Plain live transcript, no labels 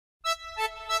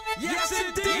Yes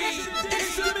indeed,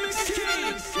 it's the Mix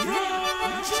King,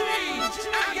 Ron Change.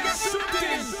 I got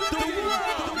something the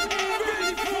world ain't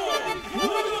ready for. New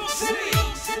York City,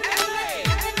 LA,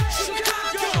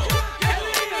 Chicago,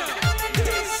 Atlanta,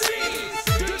 DC,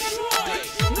 Detroit,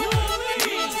 New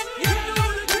Orleans. You know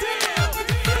the deal.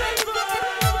 Flavor.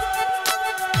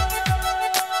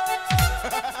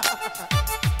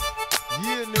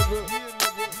 Yeah, nigga.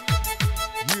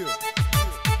 Yeah.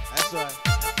 That's right.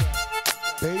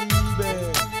 Baby.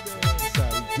 That's how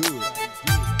we do it.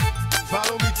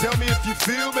 Follow me, tell me if you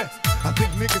feel me. I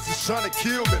think niggas is trying to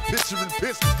kill me. Picturing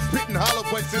pistols, spitting hollow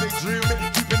points till they drill me.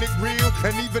 Keeping it real,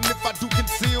 and even if I do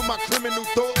conceal my criminal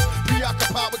thoughts,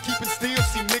 preoccupied with keeping still.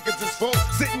 See niggas is full,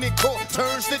 sitting in court,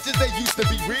 turn snitches. They used to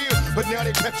be real, but now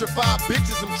they petrified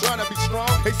bitches. I'm trying to be strong.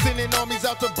 They sending armies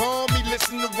out to bomb me.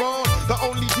 Listen to Ron, the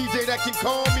only DJ that can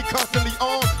calm me. Constantly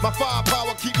on, my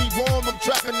firepower keep me warm. I'm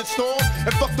trapping the storm,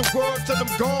 and fuck the word till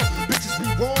I'm gone. Bitches be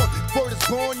warned, word is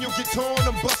born, you'll get torn.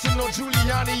 I'm busting on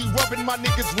Giuliani, rubbing my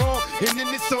niggas wrong. And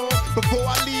in this song, before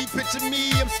I leave, picture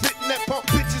me, I'm spitting that pump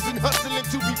bitches and hustling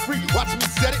to be free. Watch me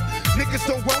set it. Niggas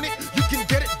don't want it, you can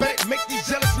get it, bet it. Make these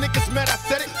jealous niggas mad, I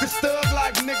said it. This thug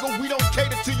life, nigga, we don't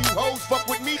cater to you hoes. Fuck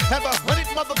with me, have 100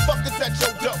 motherfuckers at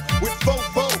your door with 4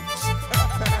 votes.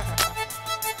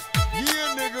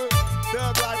 Yeah, nigga,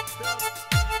 thug life.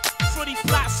 Pretty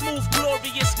fly, smooth,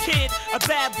 glorious kid. A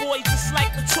bad boy just like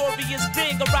Notorious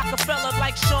Big. A Rockefeller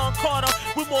like Sean Carter.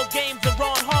 With more game than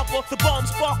Ron Harper. The bomb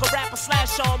spark, a rapper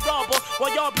slash Sean Robber.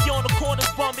 While y'all be on the corners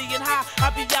bumming and high,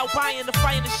 I be out buying the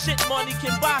finest shit money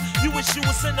can buy. You wish you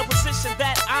was in the position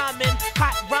that I'm in.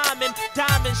 Hot rhyming,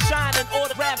 diamond shining,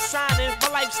 autograph signing.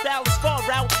 My lifestyle is far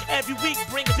out. Every week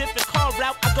bring a different car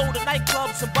out. I go to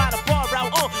nightclubs and buy the bar out.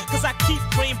 Cause I keep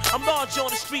cream. I'm large on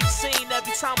the street scene.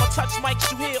 Every time I touch mics,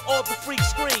 you hear all the freaks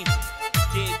scream.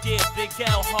 Yeah, Big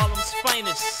L, Harlem's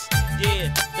finest.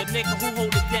 Yeah, the nigga who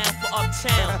hold it down for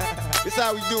Uptown. This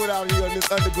how we do it out here on this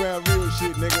underground real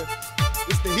shit, nigga.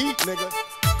 It's the heat, nigga.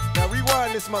 Now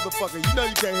rewind this motherfucker. You know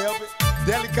you can't help it.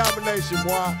 Deadly combination,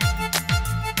 boy.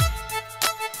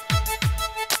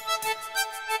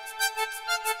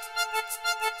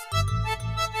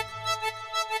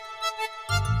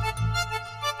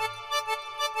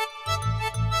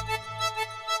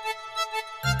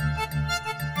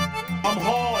 I'm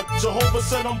hard, Jehovah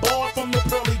said I'm barred from the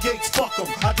pearly gates, fuck 'em.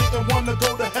 I didn't want to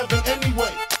go to heaven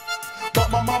anyway, but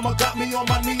my mama got me on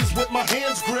my knees with my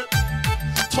hands gripped,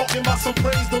 talking about some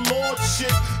praise the Lord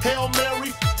shit. Hail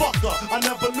Mary, fuck her, I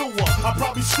never knew her. I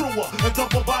probably screw her and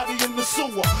dump her body in the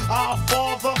sewer. Our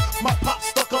Father, my pop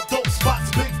stuck up dope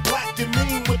spots, big, black, and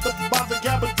mean with the by the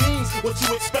gabardines. What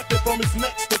you expected from his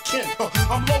next of kin?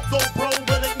 I'm loco, bro,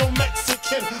 but ain't no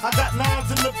Mexican. I got 9s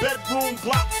in the bedroom,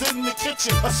 Glocks in the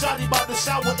kitchen. A shotty by the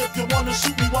shower if you wanna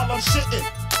shoot me while I'm shitting.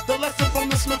 The lesson from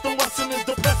the Smith & Wesson is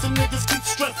depressing. Niggas keep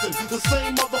stressing the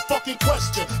same motherfucking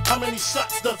question. How many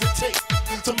shots does it take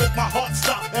to make my heart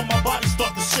stop and my body